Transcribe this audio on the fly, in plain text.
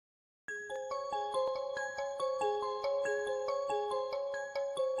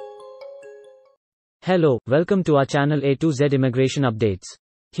Hello, welcome to our channel A to Z Immigration Updates.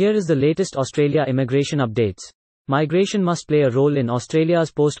 Here is the latest Australia immigration updates. Migration must play a role in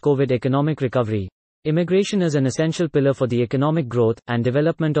Australia's post-COVID economic recovery. Immigration is an essential pillar for the economic growth and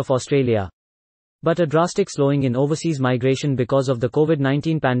development of Australia. But a drastic slowing in overseas migration because of the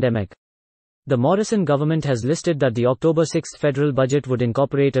COVID-19 pandemic. The Morrison government has listed that the October 6 federal budget would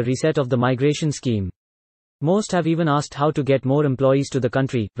incorporate a reset of the migration scheme. Most have even asked how to get more employees to the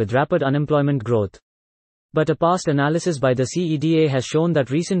country, with rapid unemployment growth. But a past analysis by the C.E.D.A has shown that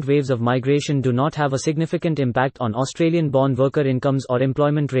recent waves of migration do not have a significant impact on Australian-born worker incomes or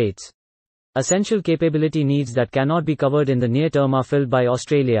employment rates. Essential capability needs that cannot be covered in the near term are filled by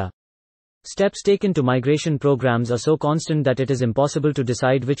Australia. Steps taken to migration programs are so constant that it is impossible to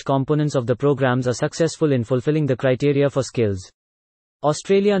decide which components of the programs are successful in fulfilling the criteria for skills.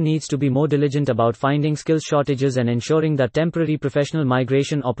 Australia needs to be more diligent about finding skills shortages and ensuring that temporary professional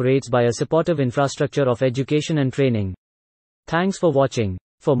migration operates by a supportive infrastructure of education and training. Thanks for watching.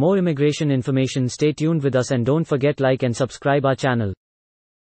 For more immigration information, stay tuned with us and don't forget like and subscribe our channel.